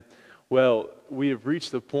Well, we have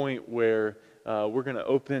reached the point where we're going to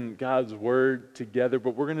open God's Word together,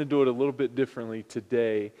 but we're going to do it a little bit differently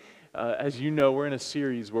today. As you know, we're in a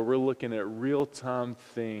series where we're looking at real-time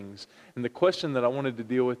things. And the question that I wanted to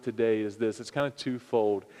deal with today is this. It's kind of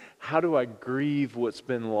twofold. How do I grieve what's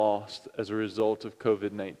been lost as a result of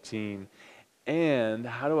COVID-19? And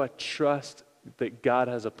how do I trust that God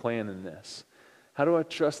has a plan in this? How do I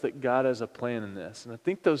trust that God has a plan in this? And I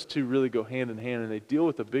think those two really go hand in hand, and they deal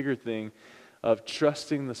with the bigger thing of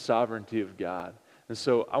trusting the sovereignty of God. And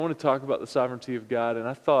so I want to talk about the sovereignty of God, and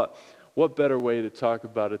I thought, what better way to talk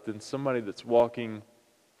about it than somebody that's walking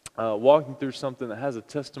through something, that has a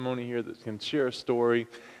testimony here, that can share a story.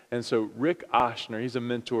 And so Rick Oshner, he's a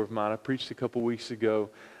mentor of mine. I preached a couple weeks ago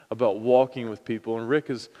about walking with people. And Rick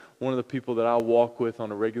is one of the people that I walk with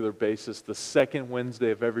on a regular basis. The second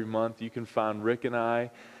Wednesday of every month, you can find Rick and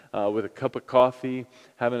I with a cup of coffee,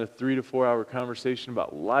 having a 3 to 4 hour conversation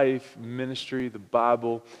about life, ministry, the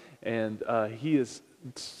Bible. And he is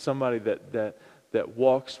somebody that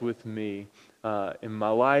walks with me in my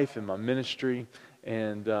life, in my ministry.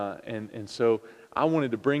 And so I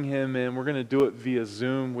wanted to bring him in. We're going to do it via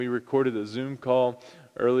Zoom. We recorded a Zoom call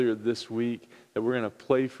earlier this week that we're going to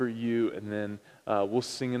play for you, and then we'll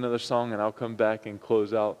sing another song, and I'll come back and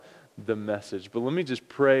close out the message. But let me just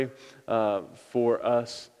pray for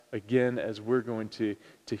us again as we're going to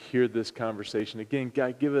hear this conversation. Again,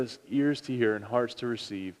 God, give us ears to hear and hearts to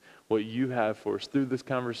receive what you have for us through this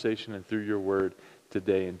conversation and through your word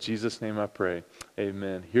today. In Jesus' name I pray,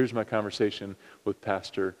 amen. Here's my conversation with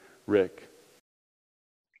Pastor Rick.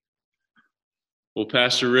 Well,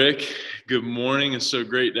 Pastor Rick, good morning. It's so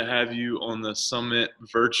great to have you on the Summit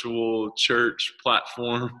Virtual Church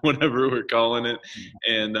platform, whatever we're calling it.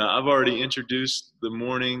 And I've already introduced the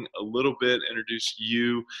morning a little bit, introduced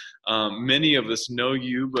you. Many of us know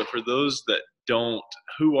you, but for those that don't,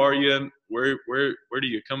 who are you? Where do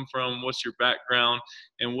you come from? What's your background?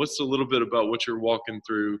 And what's a little bit about what you're walking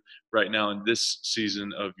through right now in this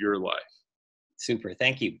season of your life? Super.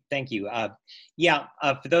 Thank you. For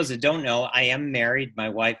those that don't know, I am married. My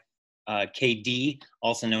wife, KD,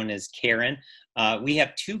 also known as Karen. We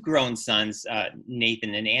have two grown sons,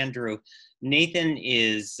 Nathan and Andrew. Nathan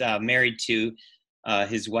is married to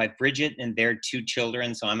his wife, Bridget, and their two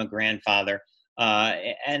children, so I'm a grandfather.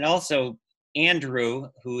 And also Andrew,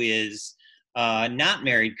 who is not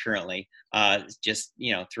married currently. Just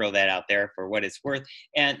throw that out there for what it's worth.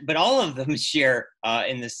 But all of them share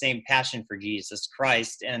in the same passion for Jesus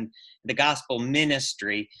Christ and the gospel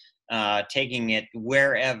ministry, taking it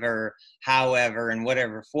wherever, however, in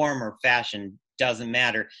whatever form or fashion, doesn't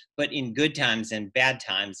matter, but in good times and bad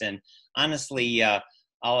times. And honestly,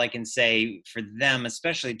 all I can say for them,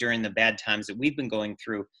 especially during the bad times that we've been going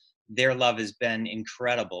through, their love has been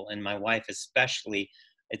incredible. And my wife especially.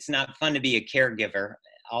 It's not fun to be a caregiver.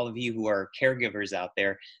 All of you who are caregivers out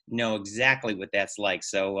there know exactly what that's like.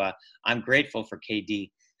 So I'm grateful for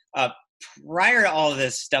KD. Prior to all of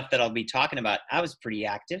this stuff that I'll be talking about, I was pretty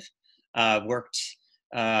active. Worked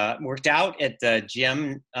out at the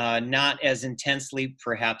gym, not as intensely,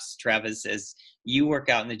 perhaps, Travis, as you work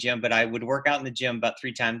out in the gym, but I would work out in the gym about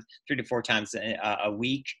 3 to 4 times a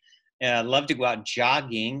week. Love to go out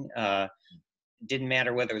jogging. Didn't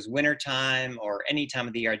matter whether it was wintertime or any time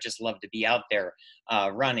of the year. I just loved to be out there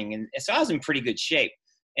running. And so I was in pretty good shape.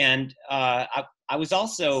 And I was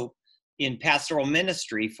also in pastoral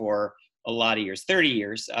ministry for a lot of years, 30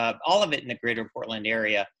 years, all of it in the greater Portland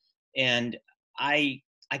area. And I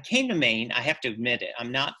came to Maine. I have to admit it.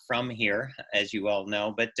 I'm not from here, as you all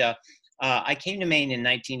know, but I came to Maine in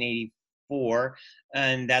 1984,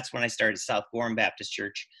 and that's when I started South Gorham Baptist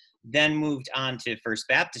Church. Then moved on to First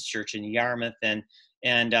Baptist Church in Yarmouth and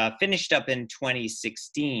finished up in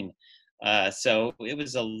 2016. So it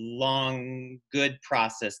was a long, good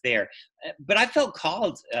process there. But I felt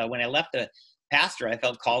called when I left the pastor. I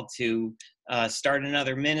felt called to start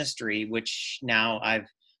another ministry, which now I've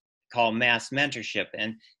called Mass Mentorship,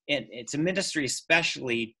 and it's a ministry,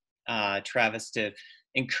 especially Travis, to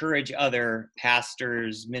encourage other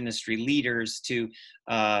pastors, ministry leaders to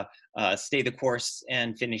stay the course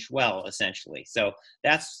and finish well, essentially. So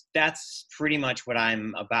that's pretty much what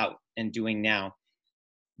I'm about and doing now.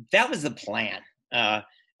 That was the plan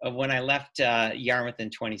when I left Yarmouth in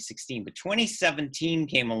 2016. But 2017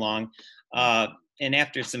 came along, and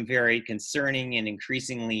after some very concerning and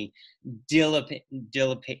increasingly debilitating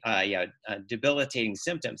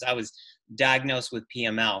symptoms, I was diagnosed with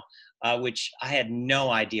PML. Which I had no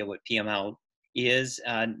idea what PML is.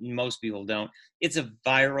 Most people don't. It's a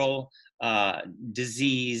viral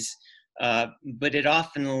disease, but it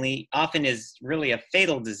often is really a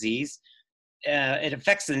fatal disease. it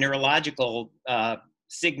affects the neurological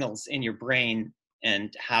signals in your brain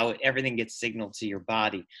and how everything gets signaled to your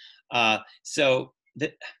body. So,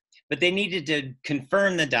 but they needed to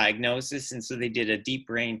confirm the diagnosis, and so they did a deep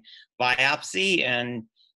brain biopsy. And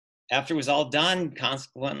after it was all done,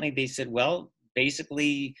 consequently, they said, well,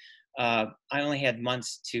 basically, I only had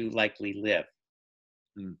months to likely live.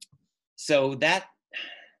 Mm. So that,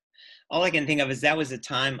 all I can think of is that was a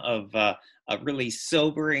time of a really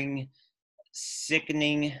sobering,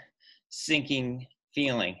 sickening, sinking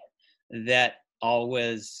feeling that all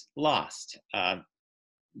was lost.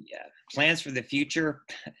 Yeah, plans for the future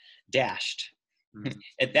dashed. Mm.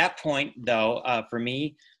 At that point, though, for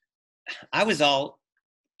me, it was all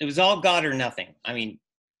God or nothing. I mean,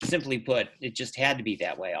 simply put, it just had to be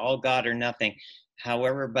that way, all God or nothing.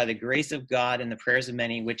 However, by the grace of God and the prayers of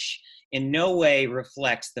many, which in no way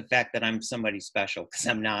reflects the fact that I'm somebody special, because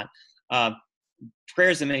I'm not,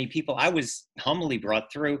 prayers of many people, I was humbly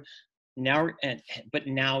brought through now, but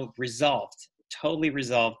now resolved, totally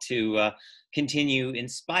resolved to continue in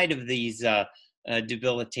spite of these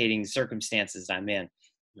debilitating circumstances I'm in.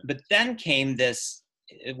 Yeah. But then came this,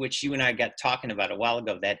 which you and I got talking about a while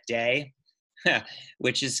ago, that day,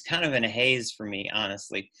 which is kind of in a haze for me,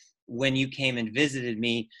 honestly, when you came and visited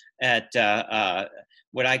me at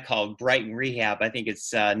what I call Brighton Rehab. I think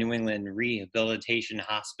it's New England Rehabilitation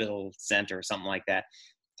Hospital Center or something like that.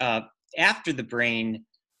 After the brain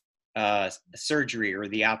surgery or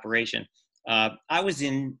the operation, I was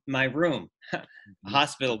in my room, a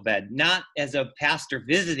hospital bed, not as a pastor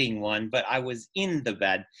visiting one, but I was in the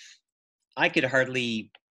bed. I could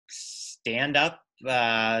hardly stand up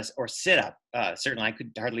or sit up. Certainly, I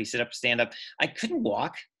could hardly sit up, stand up. I couldn't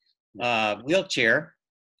walk. Wheelchair.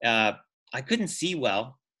 I couldn't see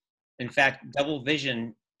well. In fact, double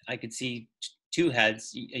vision. I could see two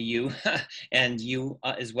heads, you and you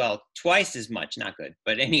as well, twice as much. Not good,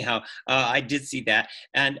 but anyhow, I did see that,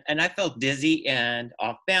 and I felt dizzy and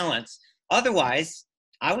off balance. Otherwise,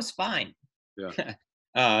 I was fine. Yeah.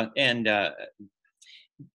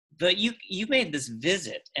 But you made this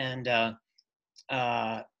visit, and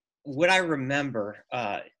what I remember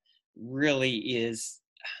really is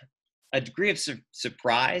a degree of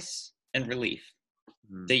surprise and relief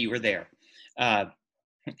that you were there. A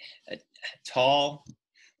tall,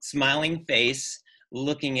 smiling face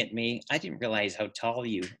looking at me. I didn't realize how tall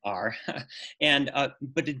you are, and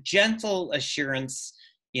but a gentle assurance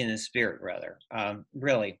in the spirit, rather,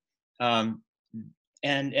 really.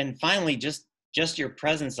 And finally, just your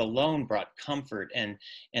presence alone brought comfort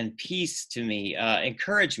and peace to me,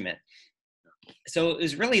 encouragement. So it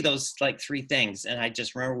was really those like three things. And I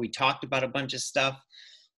just remember we talked about a bunch of stuff.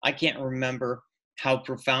 I can't remember how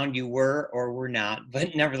profound you were or were not,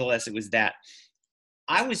 but nevertheless, it was that.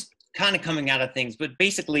 I was kind of coming out of things, but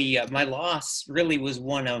basically my loss really was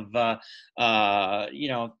one of,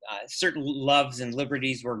 certain loves and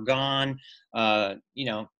liberties were gone, that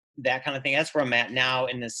kind of thing. That's where I'm at now,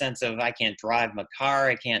 in the sense of I can't drive my car.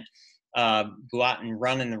 I can't go out and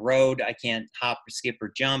run in the road. I can't hop or skip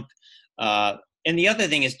or jump. And the other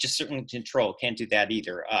thing is just certain control. Can't do that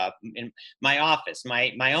either. In my office,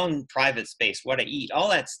 my own private space, what I eat, all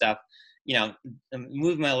that stuff,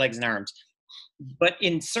 move my legs and arms. But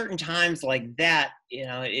in certain times like that,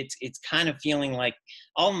 it's kind of feeling like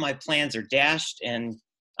all my plans are dashed, and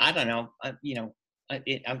I don't know,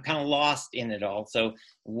 I'm kind of lost in it all. So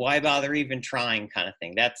why bother even trying, kind of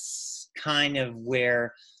thing. That's kind of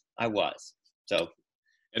where I was. So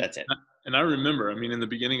that's it. And I remember, in the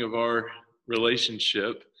beginning of our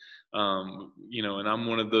relationship, and I'm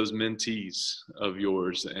one of those mentees of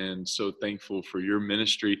yours, and so thankful for your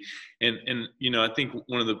ministry. And I think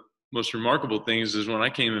one of the most remarkable things is when I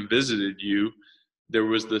came and visited you, there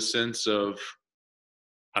was the sense of,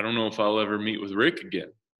 I don't know if I'll ever meet with Rick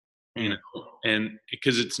again, and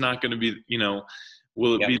because it's not going to be,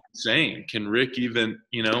 will it be the same? Can Rick even,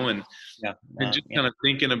 and just kind of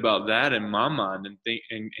thinking about that in my mind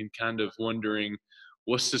and kind of wondering,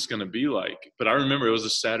 what's this going to be like? But I remember it was a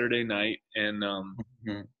Saturday night, and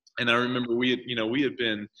I remember we had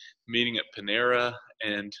been meeting at Panera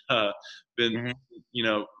and been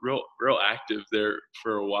real active there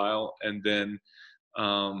for a while, and then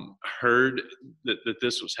heard that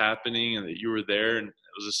this was happening and that you were there, and it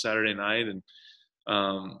was a Saturday night, and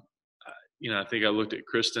I think I looked at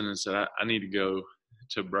Kristen and said, I need to go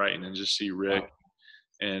to Brighton and just see Rick.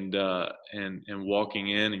 Wow. And walking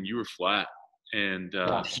in, and you were flat and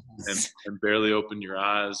barely opened your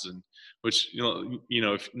eyes, and which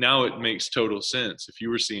if now it makes total sense. If you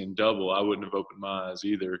were seeing double, I wouldn't have opened my eyes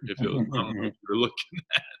either if it was what you were looking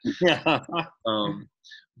at.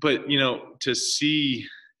 But to see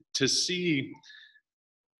to see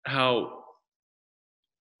how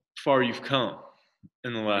far you've come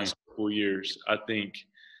in the Mm, last couple of years. I think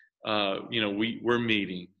we're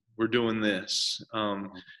meeting, we're doing this. mm,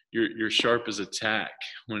 You're sharp as a tack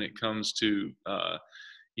when it comes to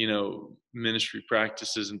ministry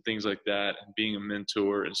practices and things like that, and being a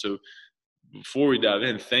mentor. And so, before we dive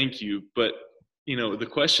in, thank you. But the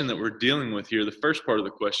question that we're dealing with here, the first part of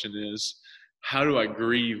the question is, how do I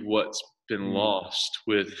grieve what's been mm, lost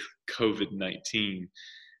with COVID-19?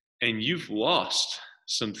 And you've lost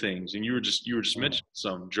some things, and you were just mm, mentioning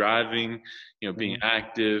some: driving, being mhm,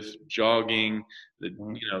 active, jogging, the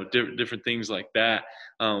mhm. different things like that,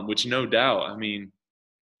 which no doubt, I mean,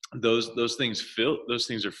 those things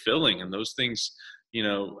are filling, and those things, you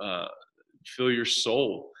know uh, fill your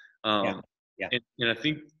soul. Yeah, um, yeah. and I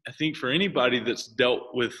think for anybody that's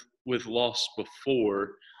dealt with loss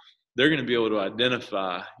before, they're going to be able to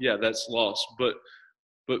identify, yeah, that's loss. But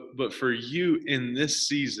for you in this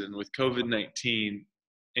season with COVID-19,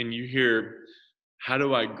 and you hear, how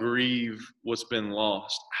do I grieve what's been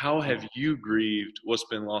lost? How have you grieved what's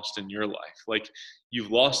been lost in your life? Like,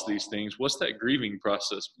 you've lost these things. What's that grieving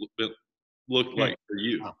process look Mm. like for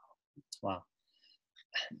you? Wow, wow.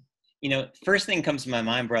 First thing comes to my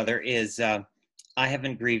mind, brother, is I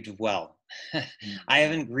haven't grieved well. I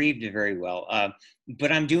haven't grieved very well,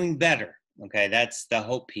 but I'm doing better. Okay, that's the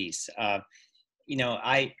hope piece. You know,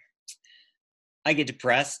 I I get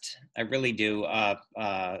depressed. I really do.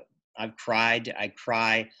 I've cried. I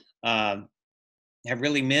cry. Um, I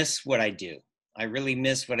really miss what I do. I really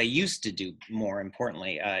miss what I used to do. More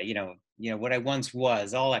importantly, what I once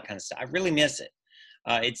was, all that kind of stuff. I really miss it.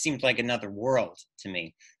 It seemed like another world to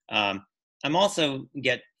me. Um, I'm also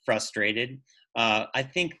get frustrated. I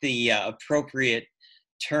think the appropriate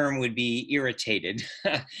term would be irritated.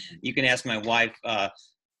 You can ask my wife.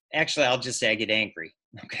 Actually, I'll just say I get angry.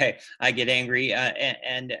 Okay, I get angry,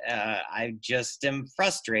 and I just am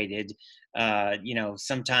frustrated.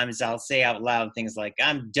 Sometimes I'll say out loud things like,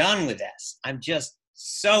 "I'm done with this. I'm just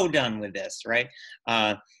so done with this." Right?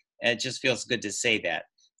 Uh, it just feels good to say that,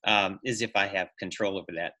 as if I have control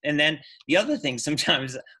over that. And then the other thing,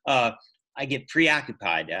 sometimes I get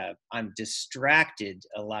preoccupied. I'm distracted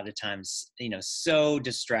a lot of times. So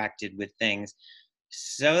distracted with things,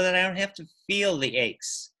 so that I don't have to feel the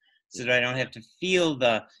aches, so that I don't have to feel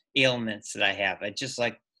the ailments that I have. It just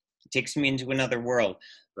like takes me into another world.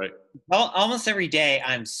 Right. Almost every day,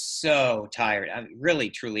 I'm so tired. I'm really,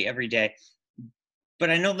 truly every day. But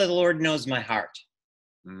I know that the Lord knows my heart.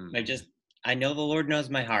 Mm. I just, I know the Lord knows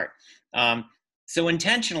my heart. Um, so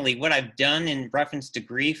intentionally, what I've done in reference to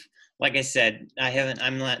grief, like I said,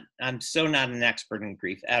 I'm so not an expert in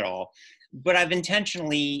grief at all. But I've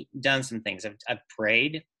intentionally done some things. I've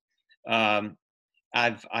prayed. Um,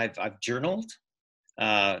 I've journaled,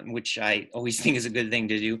 which I always think is a good thing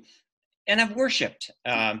to do, and I've worshipped.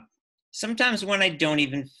 Sometimes when I don't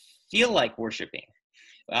even feel like worshiping,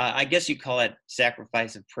 I guess you call it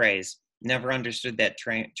sacrifice of praise. Never understood that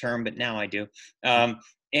term, but now I do.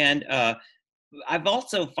 And I've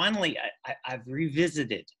also finally I've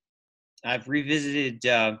revisited. I've revisited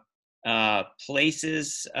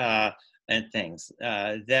places and things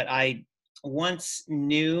that I once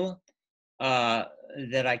knew, uh,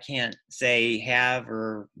 that I can't say have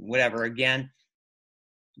or whatever again,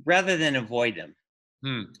 rather than avoid them.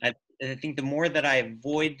 Hmm. I think the more that I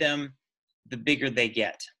avoid them, the bigger they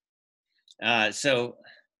get. Uh, so,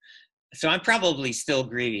 so I'm probably still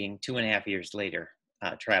grieving 2.5 years later,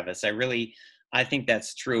 Travis. I think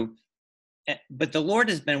that's true. But the Lord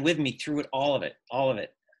has been with me through it, all of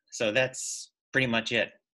it. So that's pretty much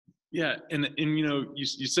it. Yeah, and you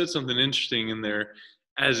said something interesting in there,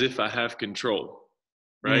 as if I have control,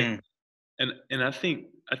 right? Mm, And I think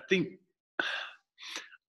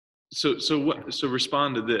so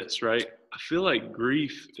respond to this, right? I feel like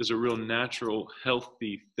grief is a real natural,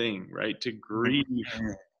 healthy thing, right? To mm, grieve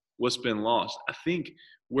what's been lost. I think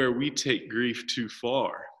where we take grief too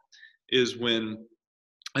far is when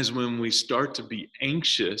we start to be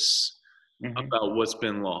anxious mhm, about what's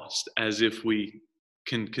been lost, as if we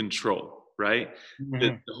can control, right?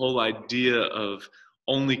 The, mhm, the whole idea of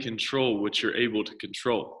only control what you're able to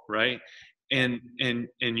control, right? yeah. And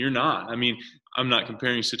you're not. I mean, I'm not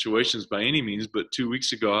comparing situations by any means, but 2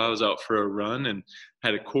 weeks ago I was out for a run and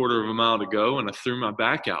had a quarter of a mile to go, and I threw my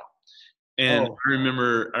back out. And Oh, I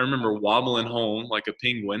remember wobbling home like a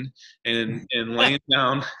penguin, and laying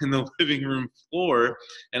down in the living room floor,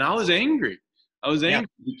 and I was angry. I was yeah. angry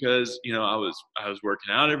because I was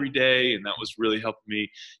working out every day, and that was really helping me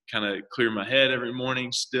kind of clear my head every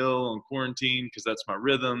morning, still on quarantine, because that's my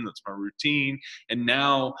rhythm, that's my routine. And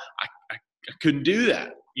now I I couldn't do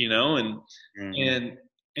that, and Mhm. and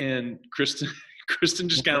and Kristen Kristen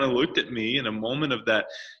just kind of looked at me in a moment of that,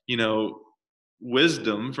 you know,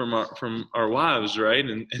 wisdom from our wives, right?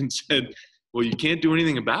 And said, "Well, you can't do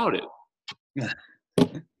anything about it."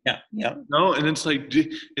 Yeah, yeah. No, and it's like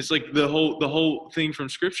the whole thing from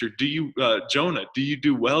Scripture. Do you, Jonah? Do you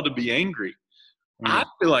do well to be angry? I Mm.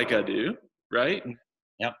 feel like I do, right?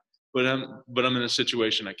 Yep. But I'm in a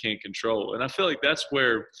situation I can't control, and I feel like that's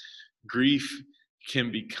where grief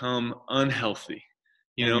can become unhealthy.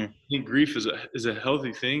 I Hmm. think grief is a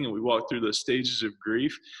healthy thing, and we walk through the stages of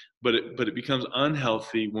grief, but it becomes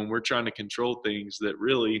unhealthy when we're trying to control things that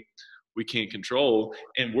really we can't control,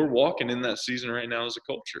 and we're walking in that season right now as a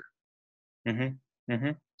culture. Hmm.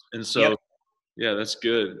 Hmm. And Yep. so, yeah, that's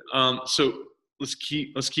good. So let's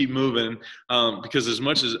keep moving, because as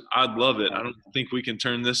much as I'd love it, I don't think we can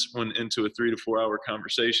turn this one into a 3 to 4 hour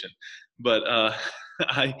conversation. But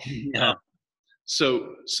I No.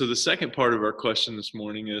 so the second part of our question this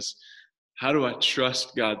morning is, how do I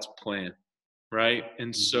trust God's plan? Right?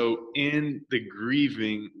 And so in the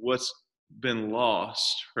grieving, what's been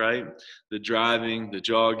lost, right? The driving, the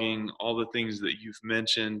jogging, all the things that you've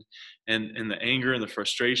mentioned, and the anger and the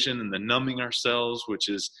frustration and the numbing ourselves, which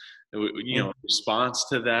is, Mhm. response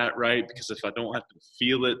to that, right? Because if I don't have to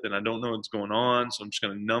feel it, then I don't know what's going on. So I'm just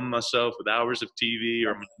going to numb myself with hours of TV,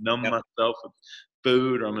 or I'm going to numb Yep. myself with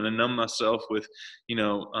food, or I'm going to numb myself with,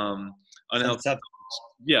 Some unhealthy, sub.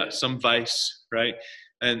 yeah, some vice, right?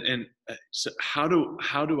 And so how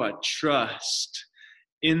do I trust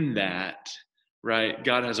in that, right?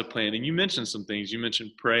 God has a plan. And you mentioned some things. You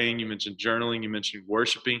mentioned praying, you mentioned journaling, you mentioned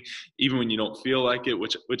worshiping, even when you don't feel like it,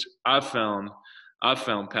 which I've found,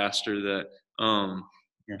 Pastor, that Mhm.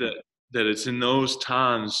 that that it's in those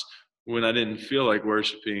times when I didn't feel like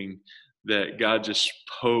worshiping that God just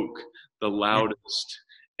spoke the loudest,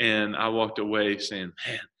 and I walked away saying,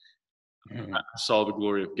 man, Mhm. saw the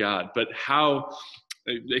glory of God. But how,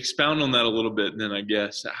 expound on that a little bit, and then I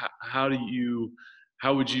guess, how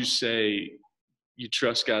would you say you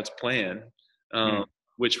trust God's plan, um, Mhm.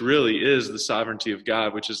 which really is the sovereignty of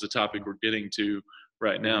God, which is the topic we're getting to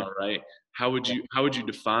right Mhm. now, right? How would you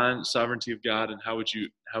define sovereignty of God, and how would you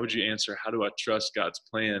answer, how do I trust God's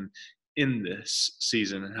plan in this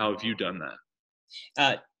season, and how have you done that?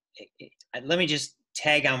 Uh, Let me just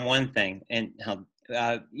tag on one thing, and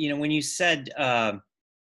when you said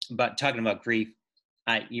about talking about grief,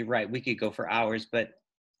 you're right. We could go for hours, but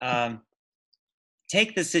um,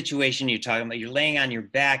 take the situation you're talking about. You're laying on your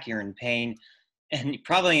back, you're in pain, and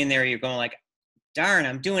probably in there you're going like, "Darn,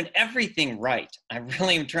 I'm doing everything right. I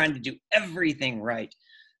really am trying to do everything right.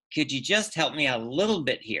 Could you just help me out a little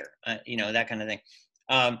bit here?" That kind of thing.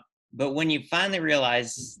 Um, but when you finally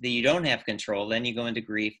realize that you don't have control, then you go into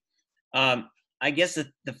grief. Um, I guess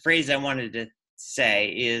the phrase I wanted to say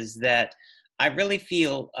is that I really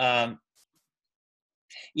feel,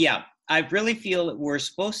 yeah, I really feel that we're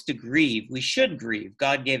supposed to grieve. We should grieve.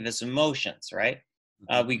 God gave us emotions, right?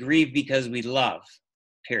 Mhm. We grieve because we love,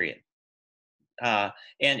 period. Uh,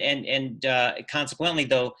 and consequently,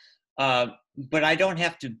 though, uh, but I don't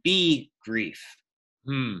have to be grief.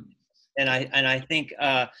 Hmm. And I think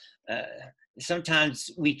uh,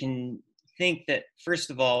 sometimes we can think that, first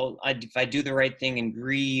of all, if I do the right thing and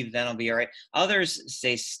grieve, then I'll be all right. Others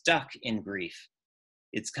stay stuck in grief.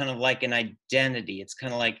 It's kind of like an identity. It's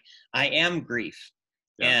kind of like, I am grief,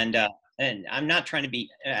 Yeah. and uh, and I'm not trying to be.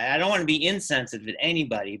 I don't want to be insensitive to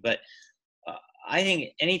anybody, but uh, I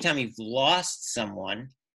think anytime you've lost someone,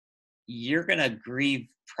 you're gonna grieve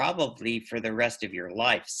probably for the rest of your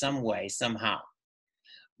life, some way, somehow.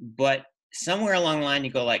 But somewhere along the line,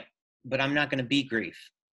 you go like, but I'm not gonna be grief.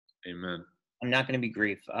 Amen. I'm not gonna be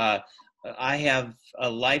grief. I have a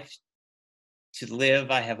life to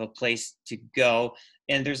live. I have a place to go,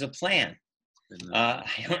 and there's a plan. Amen.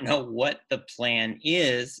 I don't know what the plan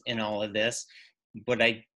is in all of this, but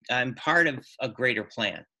I'm part of a greater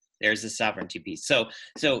plan. There's a sovereignty piece. So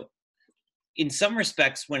in some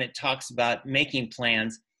respects, when it talks about making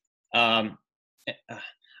plans, um, uh,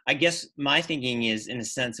 I guess my thinking is in a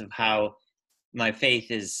sense of how my faith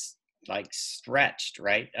is like stretched,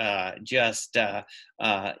 right?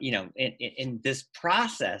 In this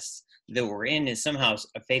process that we're in, is somehow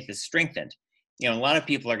a faith is strengthened. A lot of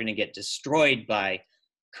people are going to get destroyed by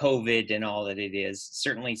COVID and all that it is.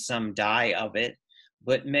 Certainly, some die of it,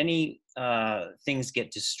 but many things get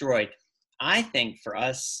destroyed. I think for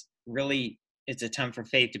us, really, it's a time for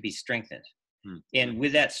faith to be strengthened. Hmm. And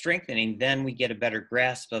with that strengthening, then we get a better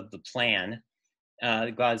grasp of the plan,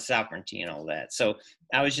 God's sovereignty and all that. So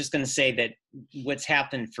I was just going to say that what's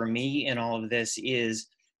happened for me in all of this is,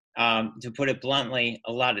 to put it bluntly,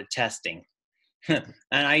 a lot of testing. And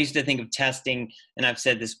I used to think of testing, and I've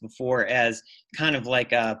said this before, as kind of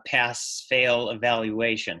like a pass-fail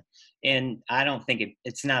evaluation. And I don't think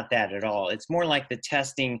it's not that at all. It's more like the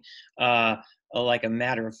testing, like a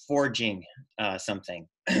matter of forging something.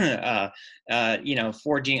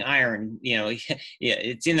 Forging iron. Yeah,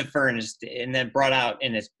 it's in the furnace and then brought out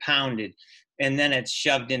and it's pounded, and then it's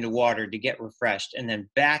shoved into water to get refreshed, and then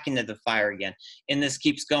back into the fire again. And this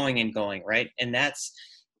keeps going and going, right? And that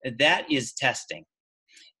is testing,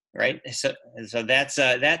 right? So that's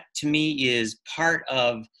that to me is part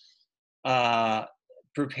of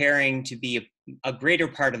preparing to be a greater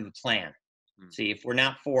part of the plan. See, if we're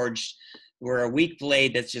not forged, we're a weak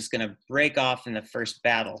blade that's just going to break off in the first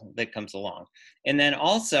battle that comes along. And then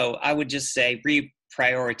also, I would just say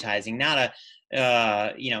reprioritizing, not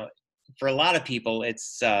for a lot of people,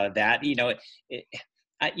 it's that, you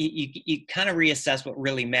kind of reassess what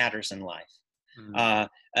really matters in life.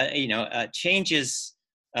 Changes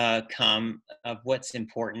come of what's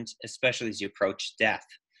important, especially as you approach death.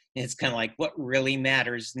 It's kind of like what really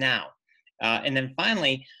matters now. And then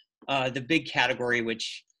finally, the big category,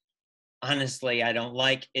 which honestly I don't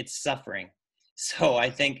like, it's suffering. So I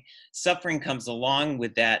think suffering comes along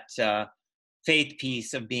with that faith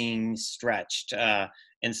piece of being stretched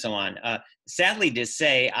and so on. Sadly to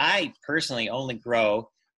say, I personally only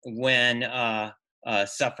grow when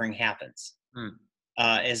suffering happens.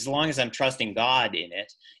 As long as I'm trusting God in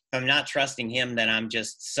it. If I'm not trusting him, then I'm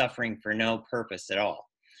just suffering for no purpose at all.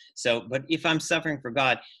 So, but if I'm suffering for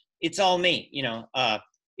God, it's all me,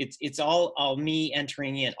 it's all me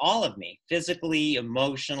entering in, all of me, physically,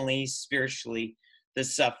 emotionally, spiritually, the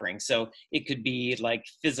suffering. So it could be like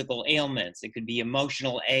physical ailments, it could be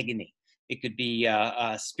emotional agony, it could be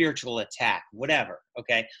a spiritual attack, whatever.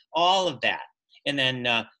 Okay, all of that. And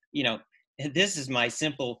then this is my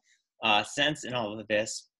simple sense in all of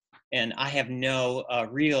this, and I have no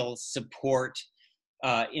real support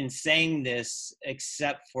in saying this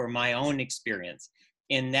except for my own experience,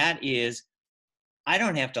 and that is, I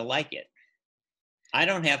don't have to like it. I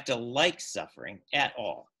don't have to like suffering at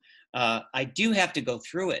all. I do have to go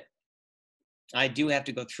through it. I do have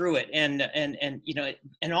to go through it, and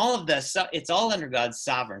all of this, it's all under God's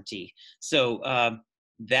sovereignty. So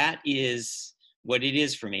that is what it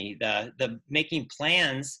is for me. The making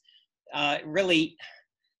plans really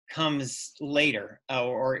comes later,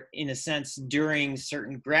 or in a sense during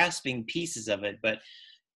certain grasping pieces of it. But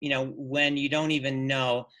when you don't even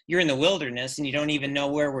know, you're in the wilderness and you don't even know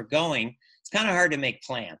where we're going, it's kind of hard to make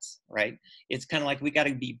plans, right? It's kind of like we got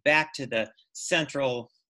to be back to the central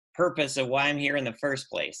purpose of why I'm here in the first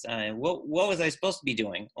place. What was I supposed to be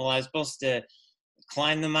doing? Well, I was supposed to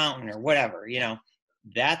climb the mountain or whatever,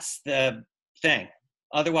 that's the thing.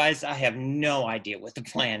 Otherwise, I have no idea what the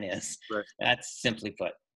plan is. Right. That's simply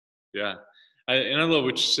put. Yeah. I love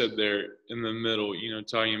what you said there in the middle,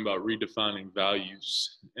 talking about redefining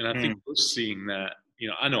values. And I think we're seeing that,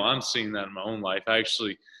 I know I'm seeing that in my own life. I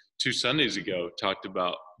actually 2 Sundays ago talked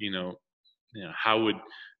about, how would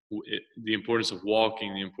the importance of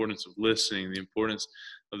walking, the importance of listening, the importance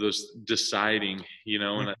of those deciding,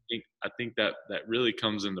 and I think that really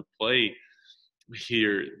comes into play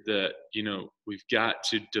here, that, we've got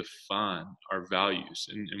to define our values.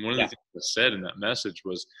 And one of the things I said in that message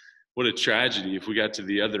was, what a tragedy if we got to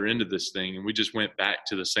the other end of this thing and we just went back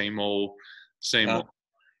to the same old,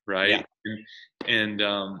 right? And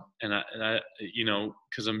I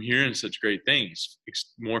because I'm hearing such great things,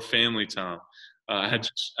 more family time. I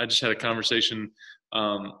just had a conversation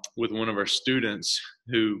with one of our students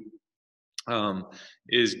who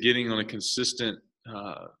is getting on a consistent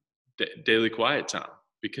daily quiet time,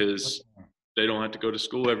 because they don't have to go to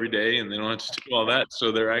school every day and they don't have to do all that.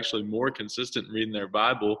 So they're actually more consistent in reading their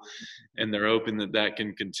Bible, and they're hoping that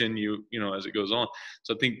can continue, as it goes on.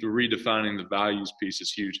 So I think the redefining the values piece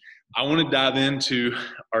is huge. I want to dive into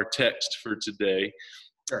our text for today.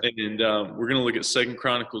 Sure. And we're going to look at 2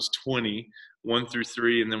 Chronicles 20,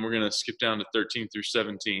 1-3, and then we're going to skip down to 13 through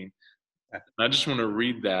 17. Okay. I just want to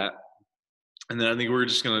read that. And then I think we're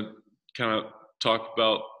just going to kind of talk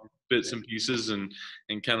about bits and pieces and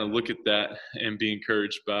kind of look at that and be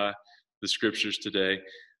encouraged by the scriptures today.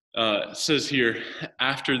 It says here,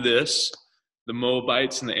 after this, the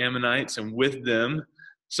Moabites and the Ammonites, and with them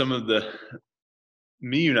some of the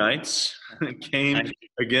Meunites, came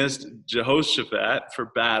against Jehoshaphat for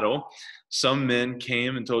battle. Some men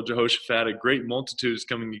came and told Jehoshaphat, a great multitude is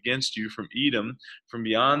coming against you from Edom, from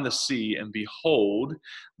beyond the sea, and behold,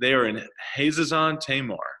 they are in Hazazon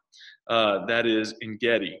Tamar, that is in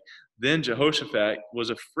Gedi. Then Jehoshaphat was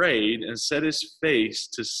afraid and set his face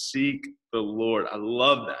to seek the Lord. I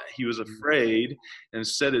love that. He was afraid and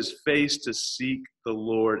set his face to seek the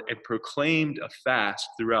Lord and proclaimed a fast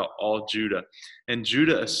throughout all Judah. And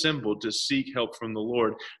Judah assembled to seek help from the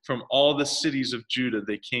Lord. From all the cities of Judah,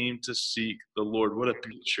 they came to seek the Lord. What a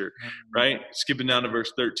picture, right? Skipping down to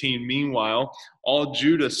verse 13. Meanwhile, all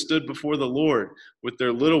Judah stood before the Lord with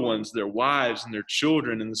their little ones, their wives, and their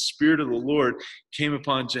children. And the Spirit of the Lord came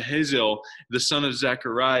upon Jehaziel, the son of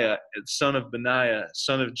Zechariah, son of Benaiah,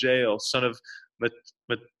 son of Jael, son of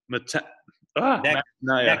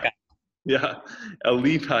Mattaniah. Yeah, a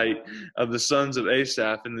Levite of the sons of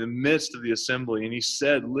Asaph in the midst of the assembly. And he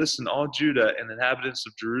said, listen, all Judah and inhabitants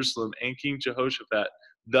of Jerusalem and King Jehoshaphat,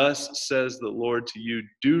 thus says the Lord to you,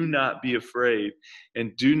 do not be afraid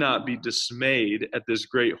and do not be dismayed at this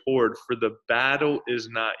great horde, for the battle is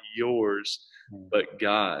not yours, but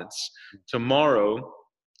God's. Tomorrow,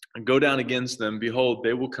 go down against them. Behold,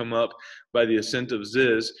 they will come up by the ascent of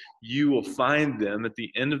Ziz. You will find them at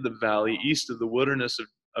the end of the valley, east of the wilderness of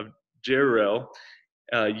Jeruel.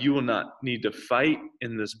 You will not need to fight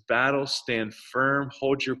in this battle. Stand firm,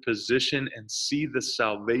 hold your position, and see the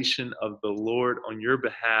salvation of the Lord on your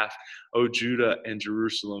behalf, O Judah and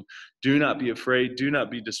Jerusalem. Do not be afraid. Do not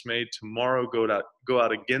be dismayed. Tomorrow go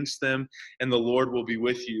out against them, and the Lord will be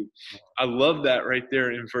with you. I love that right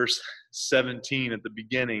there in verse 17 at the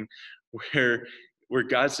beginning, where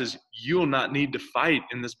God says, you will not need to fight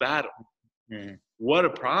in this battle. Mm. What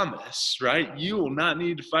a promise, right? You will not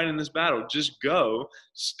need to fight in this battle. Just go,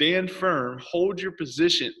 stand firm, hold your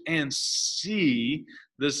position, and see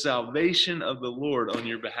the salvation of the Lord on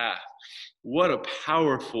your behalf. What a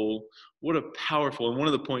powerful, and one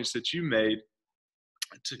of the points that you made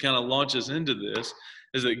to kind of launch us into this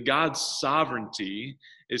is that God's sovereignty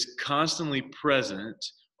is constantly present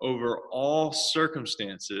over all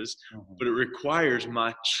circumstances, but it requires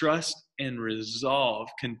my trust and resolve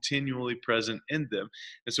continually present in them.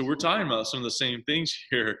 And so we're talking about some of the same things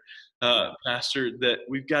here, Pastor, that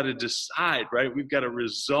we've got to decide, right? We've got to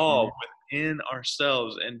resolve within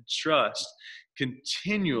ourselves and trust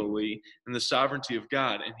continually in the sovereignty of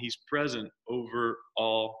God, and he's present over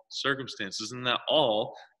all circumstances. And that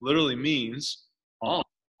all literally means all,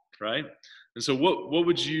 right? And so what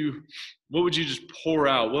would you just pour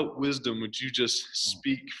out? What wisdom would you just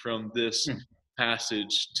speak from this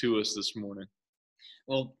passage to us this morning?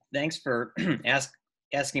 Well, thanks for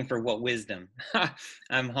asking for what wisdom.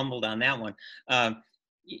 I'm humbled on that one.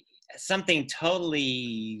 Something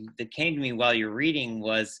totally that came to me while you're reading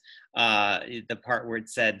was the part where it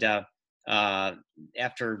said,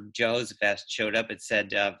 after Jehoshaphat showed up, it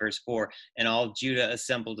said, verse 4, and all Judah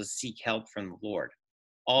assembled to seek help from the Lord.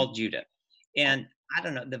 All Judah. And I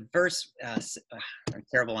don't know, the verse, I'm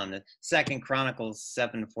terrible on the 2 Chronicles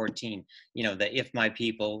 7:14, that if my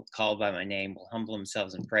people called by my name will humble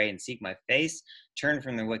themselves and pray and seek my face, turn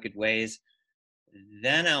from their wicked ways,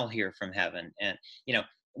 then I'll hear from heaven. And,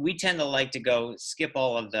 we tend to like to go skip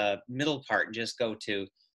all of the middle part and just go to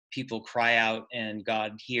people cry out and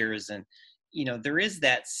God hears. And, there is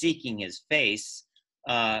that seeking his face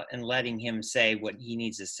and letting him say what he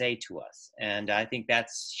needs to say to us. And I think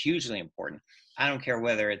that's hugely important. I don't care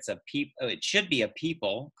whether it's it should be a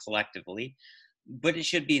people collectively, but it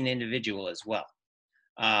should be an individual as well.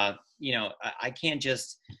 I can't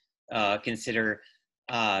just consider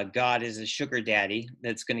God is a sugar daddy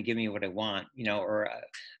that's going to give me what I want, or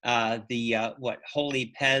the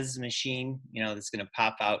Holy Pez machine, that's going to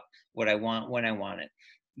pop out what I want when I want it.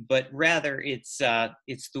 But rather, it's the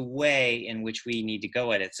way in which we need to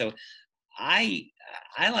go at it. So, I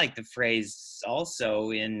like the phrase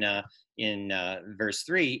also in verse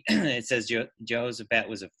 3. It says Jehoshaphat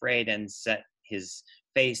was afraid and set his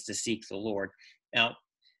face to seek the Lord. Now,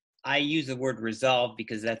 I use the word resolve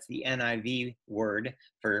because that's the NIV word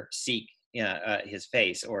for seek his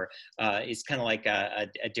face, or it's kind of like a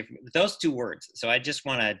different, those two words. So I just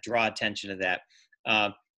want to draw attention to that.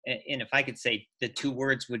 And if I could say the two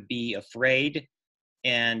words would be afraid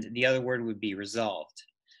and the other word would be resolved.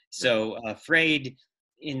 So afraid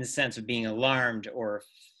in the sense of being alarmed or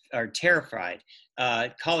terrified,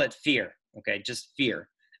 call it fear. Okay, just fear.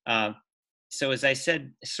 So as I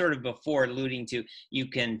said sort of before, alluding to, you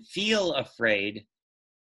can feel afraid,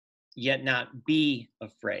 yet not be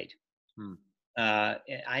afraid.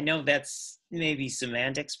 I know that's maybe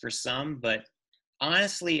semantics for some, but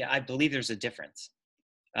honestly, I believe there's a difference.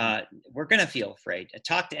 We're going to feel afraid.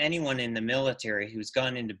 Talk to anyone in the military who's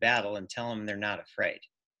gone into battle and tell them they're not afraid.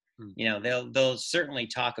 They'll certainly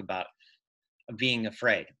talk about being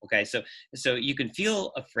afraid. Okay, so you can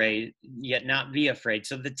feel afraid yet not be afraid.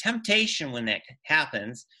 So the temptation when that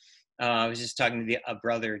happens, I was just talking to a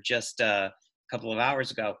brother just a couple of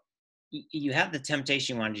hours ago, you have the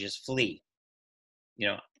temptation, you want to just flee. You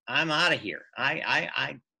know, I'm out of here.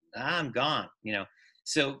 I'm gone. You know,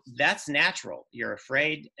 so that's natural. You're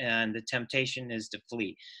afraid, and the temptation is to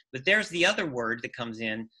flee. But there's the other word that comes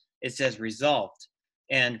in. It says resolved,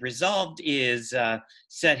 and resolved is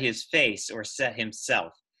set his face or set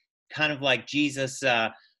himself, kind of like Jesus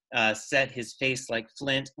set his face like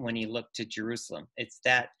flint when he looked to Jerusalem. It's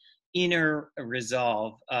that inner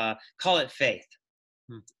resolve. Call it faith.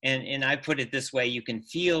 And I put it this way: you can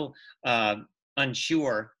feel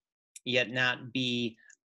unsure, yet not be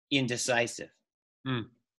indecisive. Hmm.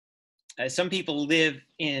 Some people live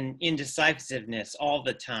in indecisiveness all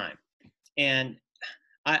the time, and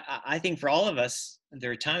I think for all of us,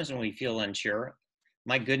 there are times when we feel unsure.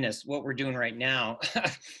 My goodness, what we're doing right now,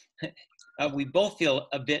 we both feel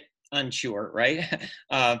a bit unsure, right?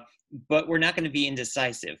 But we're not going to be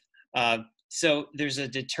indecisive. So there's a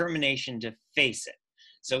determination to face it.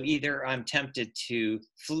 So either I'm tempted to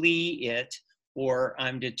flee it, or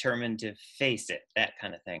I'm determined to face it, that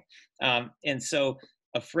kind of thing. And so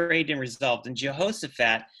afraid and resolved. And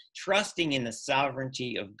Jehoshaphat, trusting in the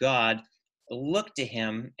sovereignty of God, looked to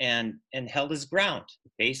him and held his ground,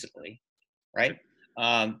 basically, right?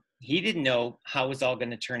 He didn't know how it was all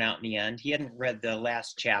going to turn out in the end. He hadn't read the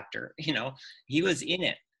last chapter, you know, he was in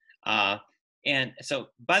it. And so,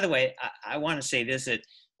 by the way, I want to say this, it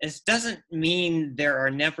doesn't mean there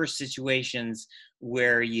are never situations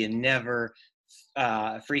where you never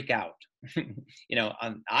freak out. You know,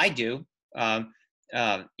 I do.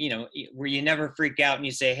 You know, where you never freak out and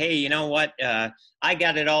you say, hey, you know what? I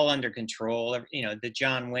got it all under control. You know, the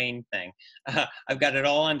John Wayne thing. I've got it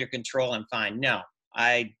all under control. I'm fine. No,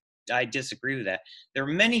 I disagree with that. There are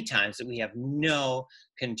many times that we have no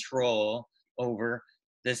control over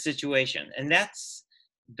the situation. And that's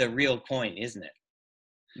the real point, isn't it?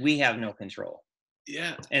 We have no control.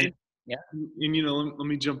 Yeah. And yeah. And you know, let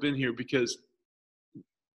me jump in here, because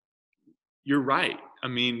you're right. I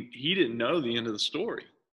mean, he didn't know the end of the story.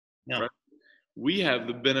 No. Right? We have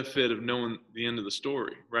the benefit of knowing the end of the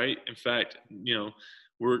story, right? In fact, you know,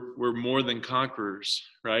 we're more than conquerors,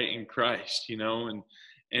 right, in Christ, you know, and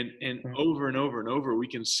over and over and over we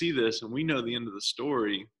can see this, and we know the end of the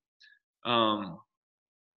story. Wow,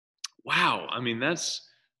 I mean, that's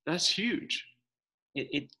huge.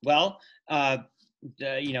 Well,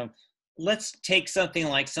 you know, let's take something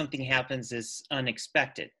like something happens as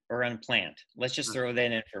unexpected or unplanned. Let's just throw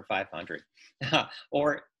that in for 500.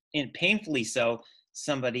 Or painfully so,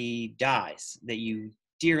 somebody dies that you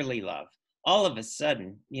dearly love. All of a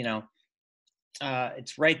sudden, you know,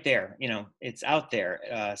 it's right there. You know, it's out there.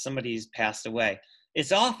 Somebody's passed away.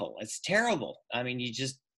 It's awful. It's terrible. I mean, you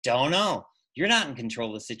just don't know. You're not in control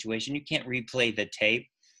of the situation. You can't replay the tape.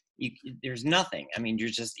 There's nothing. I mean, you're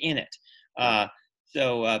just in it.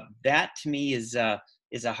 So that to me is a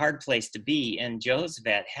hard place to be. And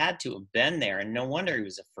Jehoshaphat had to have been there, and no wonder he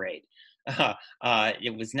was afraid.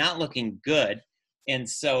 It was not looking good, and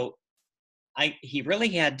so he really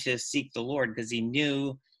had to seek the Lord, because he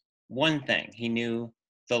knew one thing: he knew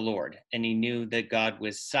the Lord, and he knew that God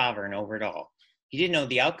was sovereign over it all. He didn't know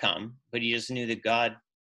the outcome, but he just knew that God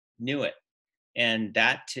knew it. And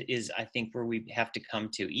that is, I think, where we have to come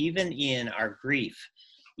to, even in our grief,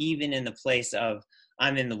 even in the place of,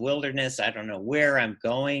 I'm in the wilderness, I don't know where I'm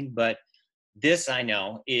going, but this I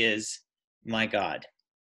know is my God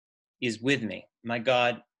is with me. My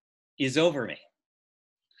God is over me.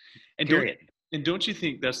 And period. Don't you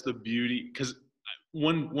think that's the beauty? Because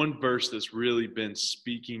one verse that's really been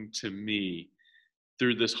speaking to me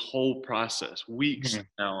through this whole process, weeks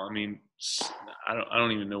now. I mean, I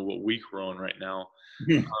don't even know what week we're on right now.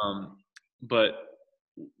 But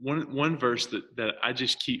one verse that I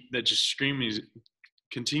just keep, that just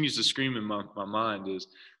continues to scream in my mind is,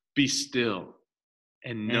 be still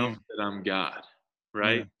and know that I'm God,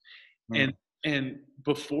 right? And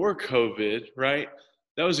before COVID, right,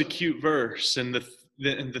 that was a cute verse, and the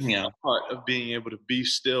thought of being able to be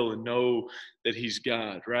still and know that He's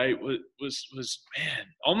God, right, was man,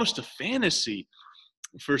 almost a fantasy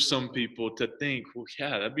for some people to think, well, yeah,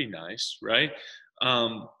 that'd be nice, right?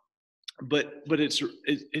 But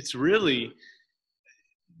it's really,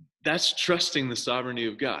 that's trusting the sovereignty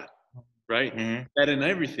of God, right? That in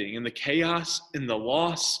everything, in the chaos, in the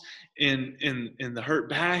loss, in the hurt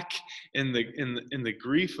back, in the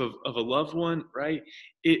grief of a loved one, right?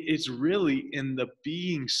 It's really in the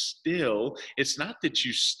being still. It's not that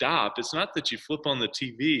you stop. It's not that you flip on the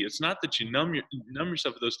TV. It's not that you numb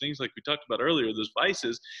yourself with those things like we talked about earlier, those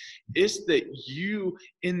vices. It's that you,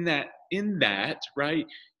 in that in that, right,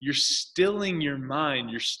 you're stilling your mind,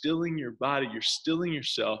 you're stilling your body, you're stilling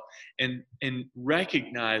yourself, and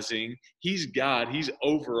recognizing He's God, He's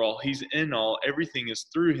over all, He's in all, everything is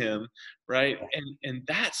through Him, right? And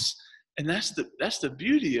that's the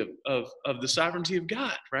beauty of the sovereignty of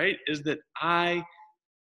God, right? Is that I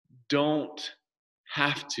don't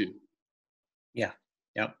have to, Yeah.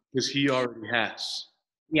 Yep. because He already has.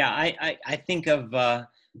 Yeah. I think of,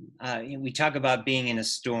 we talk about being in a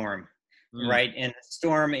storm, right? And a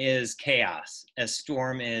storm is chaos. A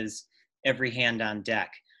storm is every hand on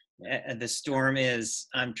deck. The storm is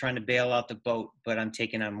I'm trying to bail out the boat, but I'm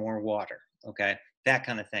taking on more water. Okay. That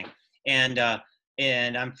kind of thing. And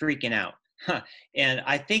I'm freaking out. And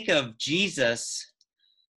I think of Jesus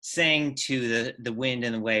saying to the wind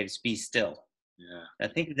and the waves, be still. Yeah.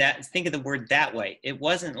 Think of the word that way. It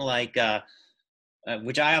wasn't like,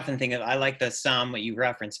 which I often think of, I like the Psalm that you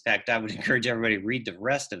referenced. In fact, I would encourage everybody to read the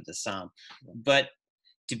rest of the Psalm. But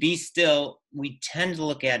to be still, we tend to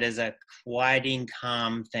look at it as a quieting,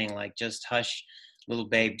 calm thing, like just hush, little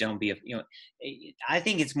babe, don't be, I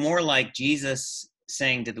think it's more like Jesus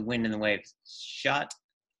saying to the wind and the waves, shut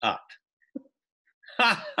up.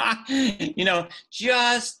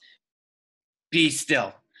 Just be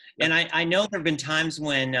still. And I know there have been times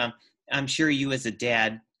when I'm sure you as a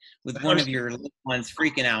dad with one of your little ones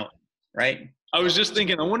freaking out, right? I was just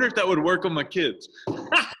thinking, I wonder if that would work on my kids.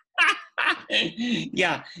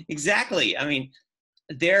 Yeah, exactly. I mean,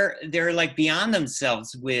 they're like beyond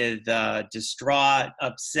themselves with distraught,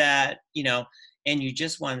 upset, and you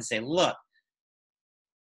just want to say, look,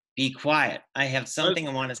 be quiet. I have something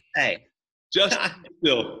I want to say. Just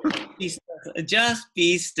still. Just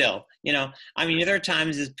be still. I mean, there are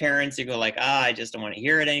times as parents you go like, I just don't want to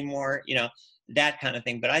hear it anymore, that kind of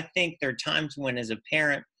thing. But I think there are times when as a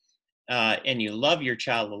parent and you love your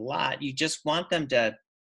child a lot, you just want them to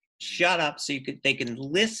shut up so they can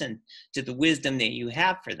listen to the wisdom that you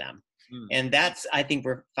have for them. And that's, I think,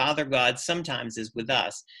 where Father God sometimes is with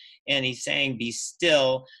us. And He's saying, be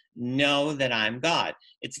still, know that I'm God.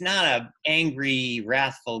 It's not an angry,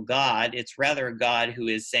 wrathful God. It's rather a God who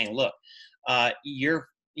is saying, look, you're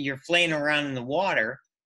flaying around in the water.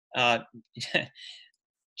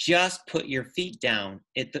 Just put your feet down.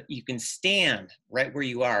 You can stand right where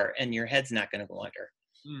you are and your head's not going to go under.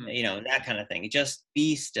 That kind of thing. Just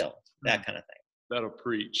be still, that kind of thing. That'll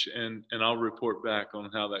preach, and I'll report back on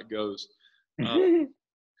how that goes.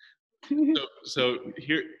 So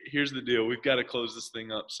here's the deal. We've got to close this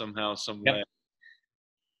thing up somehow, some way.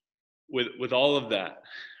 With all of that,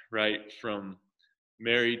 right? From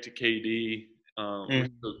married to KD,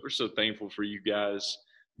 we're so thankful for you guys.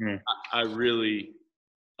 I really,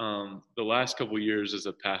 the last couple of years as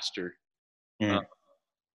a pastor,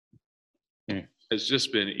 it's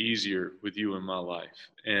just been easier with you in my life,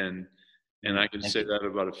 and I can say that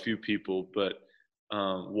about a few people, but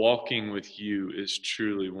walking with you is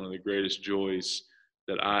truly one of the greatest joys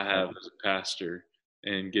that I have as a pastor,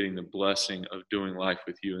 and getting the blessing of doing life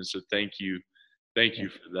with you. And so thank you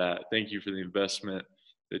for that. Thank you for the investment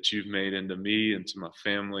that you've made into me and to my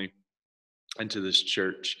family and to this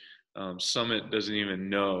church. Summit doesn't even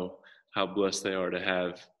know how blessed they are to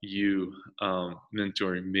have you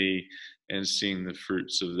mentoring me and seeing the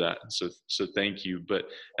fruits of that. So thank you. But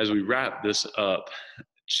as we wrap this up,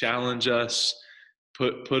 challenge us,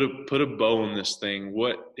 put a bow on this thing.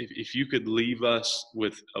 What if you could leave us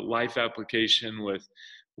with a life application, with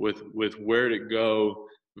where to go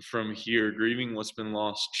from here, grieving what's been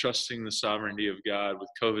lost, trusting the sovereignty of God, with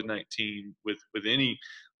COVID-19, with any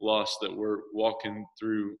loss that we're walking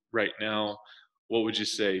through right now, what would you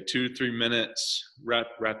say? 2 to 3 minutes, wrap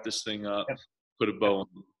this thing up, put a bow on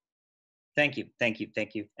it. Thank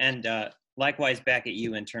you. And likewise back at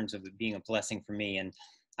you in terms of it being a blessing for me. And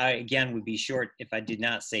I, again, would be short if I did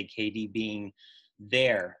not say KD being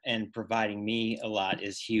there and providing me a lot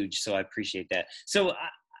is huge. So I appreciate that. So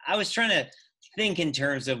I was trying to think in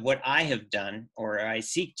terms of what I have done or I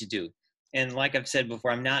seek to do. And like I've said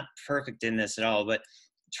before, I'm not perfect in this at all, but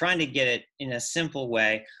trying to get it in a simple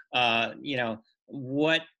way.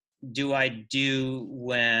 What do I do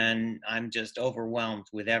when I'm just overwhelmed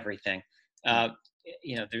with everything?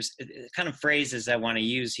 There's kind of phrases I want to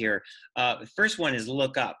use here. The first one is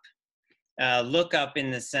look up. Look up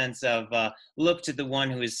in the sense of look to the one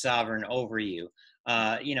who is sovereign over you.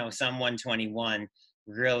 Psalm 121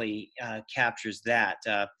 really captures that.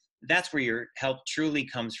 That's where your help truly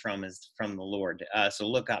comes from, is from the Lord. So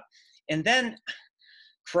look up. And then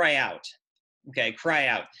cry out. Okay, cry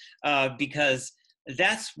out. Because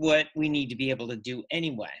that's what we need to be able to do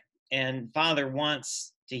anyway. And Father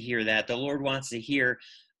wants to hear that. The Lord wants to hear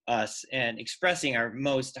us and expressing our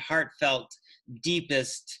most heartfelt,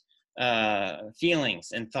 deepest feelings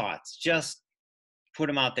and thoughts. Just put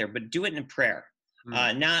them out there, but do it in prayer,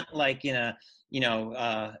 not like in a,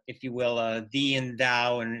 if you will, thee and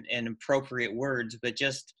thou and appropriate words, but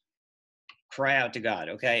just cry out to God.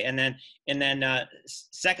 Okay. And then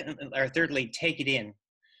second or thirdly, take it in.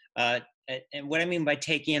 And what I mean by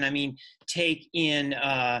take in, I mean take in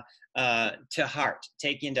to heart,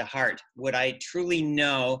 take into heart what I truly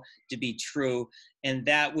know to be true, and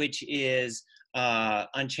that which is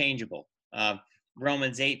unchangeable.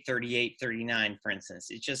 Romans 8:38-39, for instance.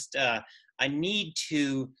 It's just I need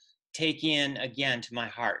to take in again to my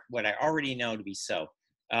heart what I already know to be so,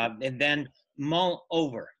 and then mull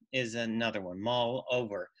over is another one. Mull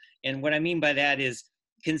over, and what I mean by that is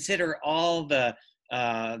consider all the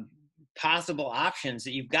possible options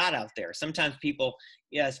that you've got out there. Sometimes people,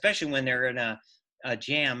 especially when they're in a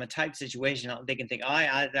jam, a tight situation, they can think,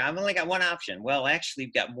 I've only got one option. Well, actually,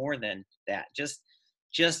 you've got more than that. Just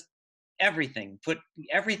everything, put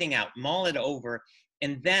everything out, mull it over,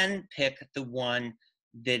 and then pick the one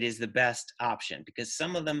that is the best option, because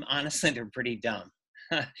some of them, honestly, they're pretty dumb.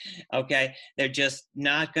 Okay, they're just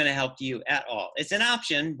not going to help you at all. It's an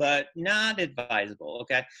option, but not advisable.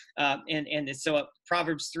 Okay, and so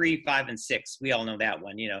Proverbs 3:5-6, we all know that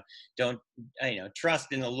one. Don't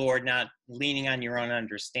trust in the Lord, not leaning on your own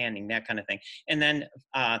understanding, that kind of thing. And then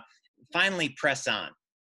finally, press on.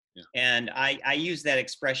 Yeah. And I use that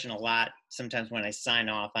expression a lot sometimes when I sign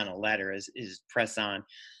off on a letter is press on.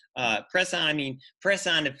 Press on, I mean, press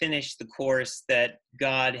on to finish the course that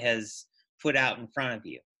God has put out in front of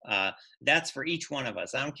you. That's for each one of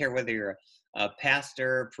us. I don't care whether you're a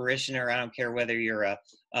pastor, parishioner. I don't care whether you're a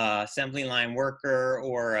assembly line worker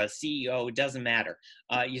or a CEO. It doesn't matter.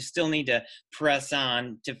 You still need to press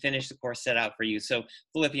on to finish the course set out for you. So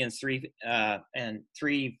Philippians 3:14, I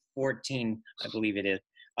believe it is.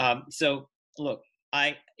 So look,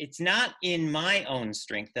 it's not in my own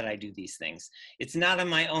strength that I do these things. It's not on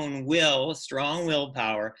my own will, strong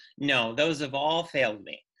willpower. No, those have all failed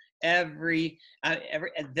me. They'll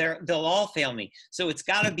all fail me. So it's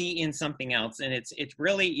got to be in something else, and it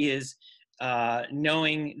really is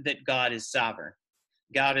knowing that God is sovereign.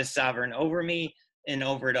 God is sovereign over me and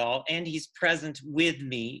over it all, and He's present with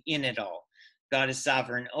me in it all. God is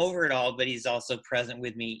sovereign over it all, but He's also present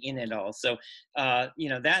with me in it all. So, that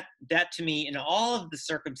to me, in all of the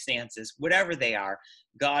circumstances, whatever they are,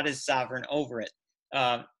 God is sovereign over it,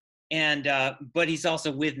 but He's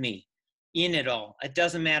also with me in it all. It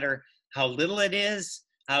doesn't matter how little it is,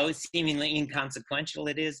 how seemingly inconsequential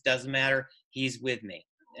it is. Doesn't matter. He's with me,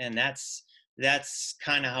 and that's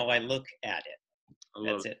kind of how I look at it.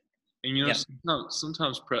 That's it. And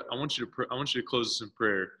sometimes I want you to close this in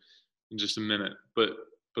prayer in just a minute. But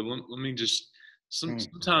let me just.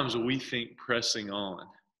 Sometimes we think pressing on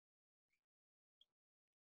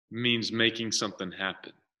means making something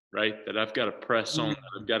happen. Right? That I've got to press on,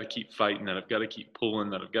 that I've got to keep fighting, that I've got to keep pulling,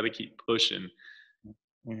 that I've got to keep pushing.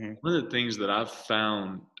 Mm-hmm. One of the things that I've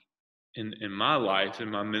found in my life,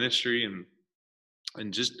 in my ministry,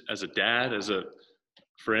 and just as a dad, as a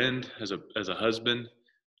friend, as a husband,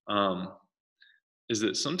 is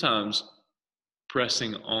that sometimes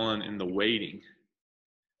pressing on in the waiting,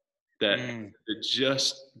 that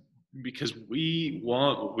just because we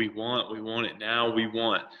want what we want it now, we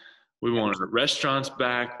want our restaurants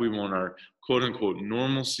back. We want our quote unquote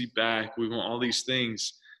normalcy back. We want all these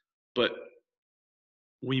things, but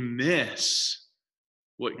we miss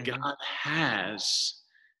what God has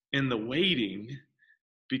in the waiting,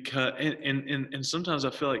 because, and sometimes I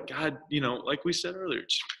feel like God, like we said earlier,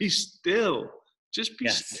 just be still,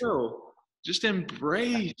 still, just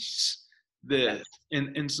embrace this.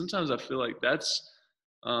 And sometimes I feel like that's,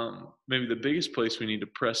 maybe the biggest place we need to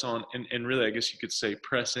press on, and really, I guess you could say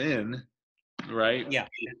press in, right? Yeah,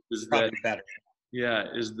 is probably that better. Yeah,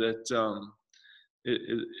 is that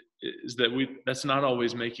that's not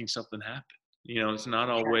always making something happen. It's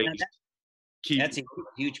not always. That's a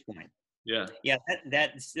huge point. Yeah. Yeah,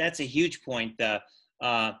 that's a huge point.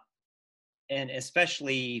 And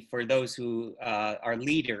especially for those who are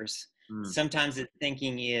leaders, sometimes the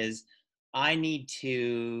thinking is, I need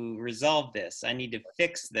to resolve this. I need to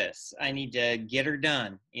fix this. I need to get her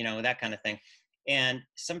done, that kind of thing. And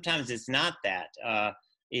sometimes it's not that.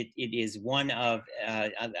 It is one of,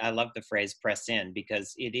 I love the phrase press in,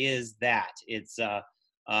 because it is that. It's,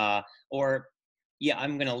 I'm going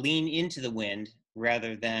to lean into the wind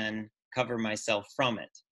rather than cover myself from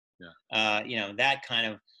it. Yeah. That kind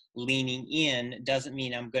of leaning in doesn't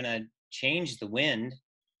mean I'm going to change the wind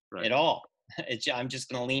at all. I'm just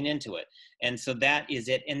going to lean into it. And so that is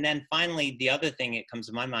it. And then finally, the other thing that comes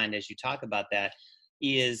to my mind as you talk about that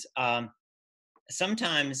is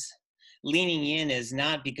sometimes leaning in is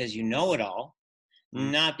not because you know it all, Mm.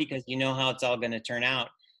 not because you know how it's all going to turn out.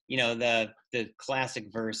 You know, the classic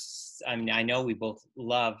verse, I mean, I know we both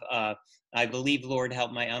love, I believe, Lord,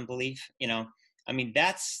 help my unbelief. You know, I mean,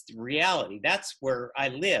 that's reality. That's where I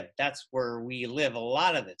live. That's where we live a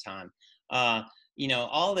lot of the time. You know,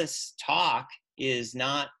 all this talk is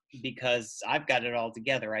not because I've got it all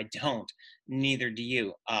together. I don't. Neither do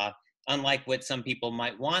you. Unlike what some people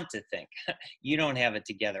might want to think, you don't have it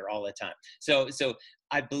together all the time. So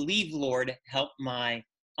I believe, Lord, help my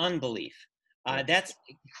unbelief. Yeah. That's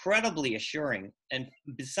incredibly assuring. And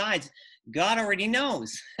besides, God already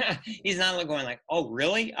knows. He's not going like, oh,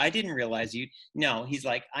 really? I didn't realize you. No, he's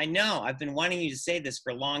like, I know. I've been wanting you to say this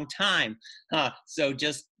for a long time. So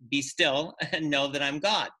just be still and know that I'm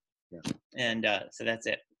God. Yeah. And so that's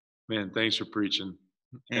it. Man, thanks for preaching.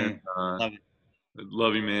 And Love it.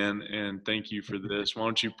 love you, man. And thank you for this. Why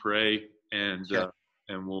don't you pray and Sure.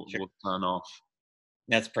 we'll Sure. sign off.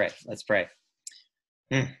 Let's pray. Let's pray.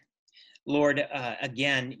 Lord,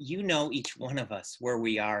 again, you know each one of us where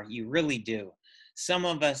we are. You really do. Some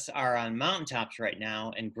of us are on mountaintops right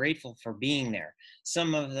now and grateful for being there.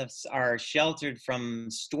 Some of us are sheltered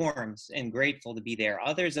from storms and grateful to be there.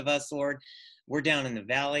 Others of us, Lord, we're down in the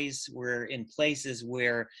valleys. We're in places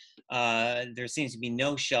where there seems to be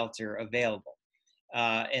no shelter available.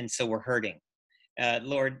 And so we're hurting.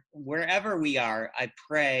 Lord, wherever we are, I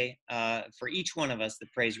pray for each one of us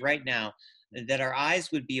that prays right now that our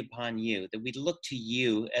eyes would be upon you, that we'd look to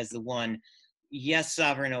you as the one, yes,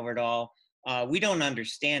 sovereign over it all. We don't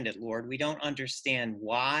understand it, Lord. We don't understand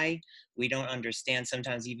why. We don't understand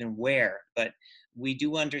sometimes even where, but we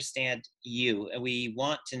do understand you, and we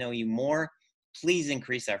want to know you more. Please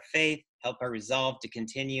increase our faith, help our resolve to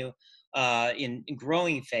continue in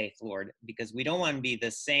growing faith, Lord, because we don't want to be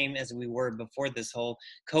the same as we were before this whole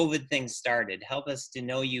COVID thing started. Help us to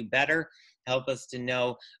know you better. Help us to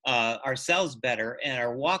know ourselves better and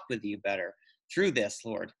our walk with you better through this,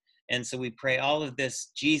 Lord. And so we pray all of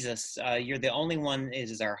this, Jesus, you're the only one,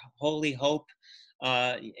 is our holy hope.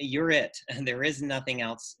 You're it. There is nothing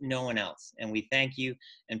else, no one else. And we thank you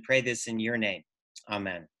and pray this in your name.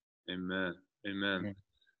 Amen. Amen. Amen. Mm.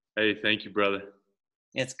 Hey, thank you, brother.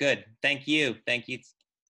 It's good. Thank you. Thank you.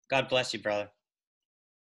 God bless you, brother.